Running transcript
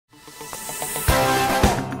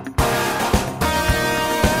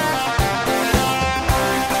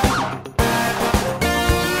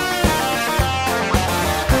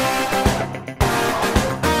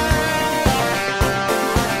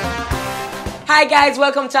Hi guys,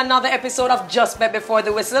 welcome to another episode of Just Bet Before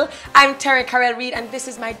the Whistle. I'm Terry Carell Reed and this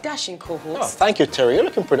is my dashing co-host. Oh, thank you, Terry. You're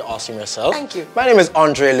looking pretty awesome yourself. Thank you. My name is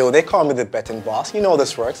Andre Lowe. They call me the betting boss. You know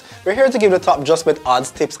this works. We're here to give the top Just Bet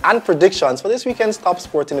odds, tips, and predictions for this weekend's top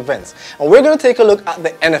sporting events. And we're going to take a look at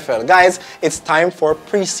the NFL. Guys, it's time for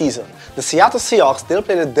preseason. The Seattle Seahawks, they'll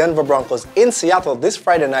play the Denver Broncos in Seattle this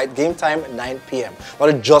Friday night, game time 9 p.m. Now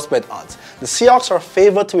the Just Bet odds. The Seahawks are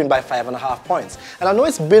favored to win by 5.5 points. And I know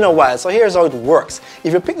it's been a while, so here's how it works.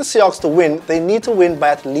 If you pick the Seahawks to win, they need to win by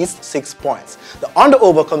at least 6 points. The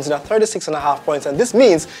under-over comes in at 36.5 points, and this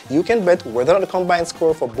means you can bet whether or not the combined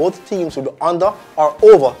score for both teams will be under or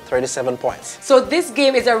over 37 points. So this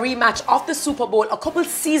game is a rematch of the Super Bowl a couple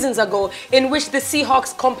seasons ago in which the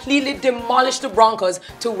Seahawks completely demolished the Broncos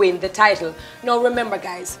to win the title. Now remember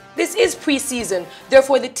guys, this is preseason,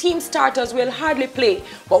 therefore the team starters will hardly play.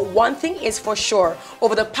 But one thing is for sure,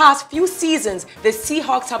 over the past few seasons, the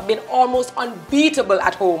Seahawks have been almost unbeatable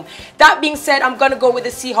at home. That being said, I'm going to go with the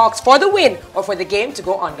Seahawks for the win or for the game to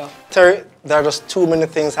go under. Terry, there are just too many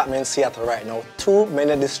things happening in Seattle right now. Too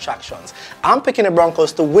many distractions. I'm picking the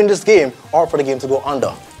Broncos to win this game or for the game to go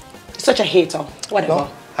under. Such a hater. Whatever. No,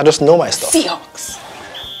 I just know my stuff. Seahawks.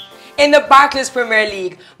 In the Barclays Premier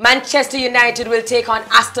League, Manchester United will take on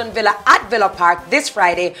Aston Villa at Villa Park this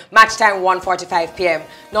Friday, match time 1:45 p.m.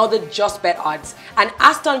 Now the Just Bet odds. An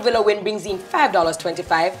Aston Villa win brings in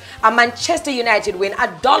 $5.25, a Manchester United win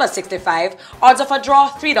at $1.65, odds of a draw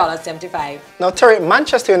 $3.75. Now Terry,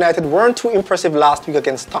 Manchester United weren't too impressive last week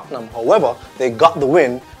against Tottenham. However, they got the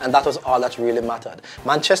win and that was all that really mattered.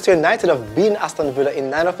 Manchester United have beaten Aston Villa in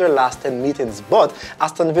 9 of their last 10 meetings, but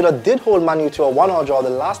Aston Villa did hold Man U to a 1-1 draw the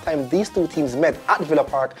last time these two teams met at Villa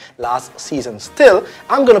Park last season. Still,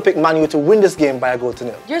 I'm going to pick Man U to win this game by a goal to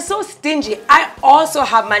nil. You're so stingy. I also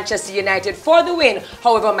have Manchester United for the win.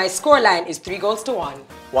 However, my scoreline is 3-1.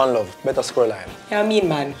 One love, better scoreline. Yeah, I mean,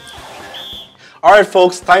 man. Alright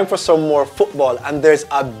folks, time for some more football, and there's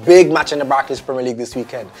a big match in the Barclays Premier League this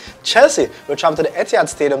weekend. Chelsea will travel to the Etihad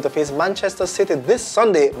Stadium to face Manchester City this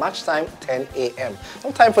Sunday, match time 10 a.m. Now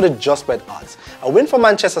time for the Just Bet odds. A win for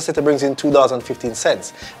Manchester City brings in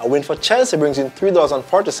 $2.15. A win for Chelsea brings in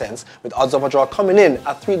 $3.40, with odds of a draw coming in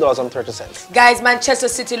at $3.30. Guys, Manchester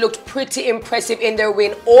City looked pretty impressive in their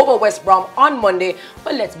win over West Brom on Monday,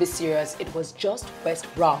 but let's be serious, it was just West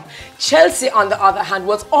Brom. Chelsea, on the other hand,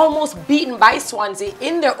 was almost beaten by Swansea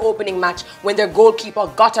in their opening match when their goalkeeper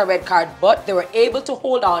got a red card, but they were able to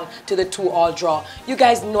hold on to the 2-2 draw. You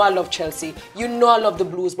guys know I love Chelsea, you know I love the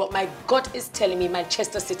Blues, but my gut is telling me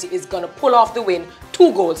Manchester City is going to pull off the win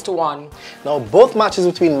 2-1. Now both matches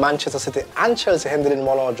between Manchester City and Chelsea ended in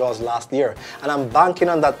 1-1 draws last year, and I'm banking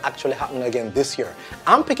on that actually happening again this year.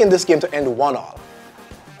 I'm picking this game to end 1-1.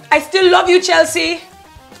 I still love you, Chelsea.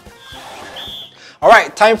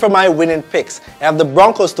 Alright, time for my winning picks. I have the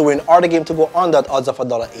Broncos to win or the game to go under at odds of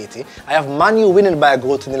 $1.80. I have Man U winning by a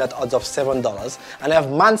goal to nil at odds of $7. And I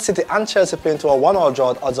have Man City and Chelsea playing to a 1-1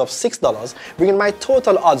 draw at odds of $6, bringing my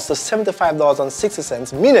total odds to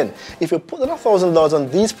 $75.60, meaning if you put in $1,000 on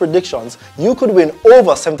these predictions, you could win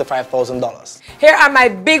over $75,000. Here are my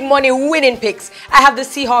big money winning picks. I have the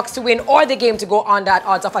Seahawks to win or the game to go under at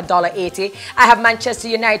odds of $1.80. I have Manchester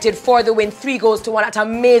United for the win 3-1 at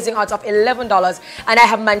amazing odds of $11. And I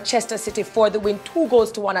have Manchester City for the win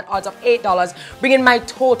 2-1 at odds of $8, bringing my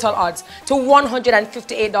total odds to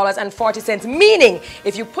 $158.40, meaning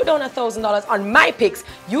if you put down $1,000 on my picks,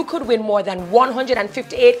 you could win more than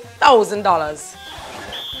 $158,000.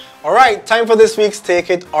 Alright, time for this week's Take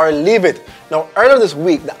It or Leave It. Now, earlier this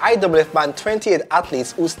week, the IAAF banned 28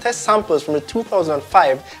 athletes whose test samples from the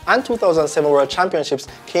 2005 and 2007 World Championships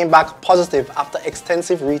came back positive after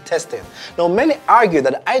extensive retesting. Now, many argue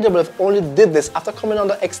that the IAAF only did this after coming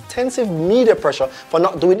under extensive media pressure for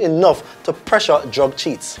not doing enough to pressure drug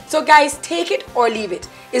cheats. So guys, take it or leave it.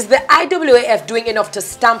 Is the IAAF doing enough to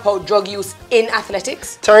stamp out drug use in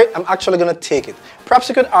athletics? Terry, I'm actually going to take it. Perhaps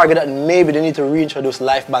you could argue that maybe they need to reintroduce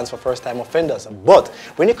life bans for first-time offenders. But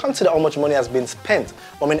when you consider how much money has been spent,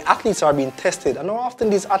 how many athletes are being tested, and how often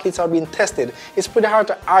these athletes are being tested, it's pretty hard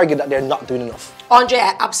to argue that they're not doing enough. Andre,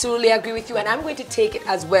 I absolutely agree with you, and I'm going to take it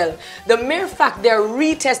as well. The mere fact they're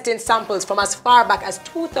retesting samples from as far back as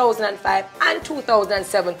 2005 and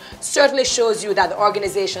 2007 certainly shows you that the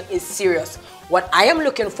organization is serious. What I am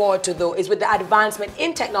looking forward to, though, is with the advancement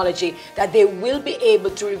in technology that they will be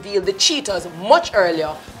able to reveal the cheaters much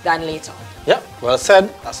earlier than later. Yep, well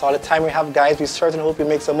said. That's all the time we have, guys. We certainly hope you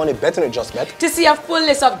make some money betting with JustBet. To see a full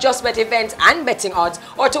list of JustBet events and betting odds,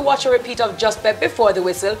 or to watch a repeat of JustBet before the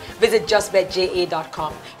whistle, visit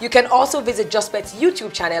justbetja.com. You can also visit JustBet's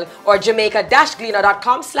YouTube channel or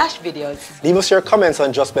jamaica-gleaner.com/videos. Leave us your comments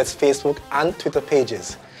on JustBet's Facebook and Twitter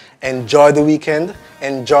pages. Enjoy the weekend,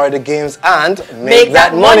 enjoy the games, and make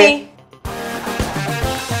that money.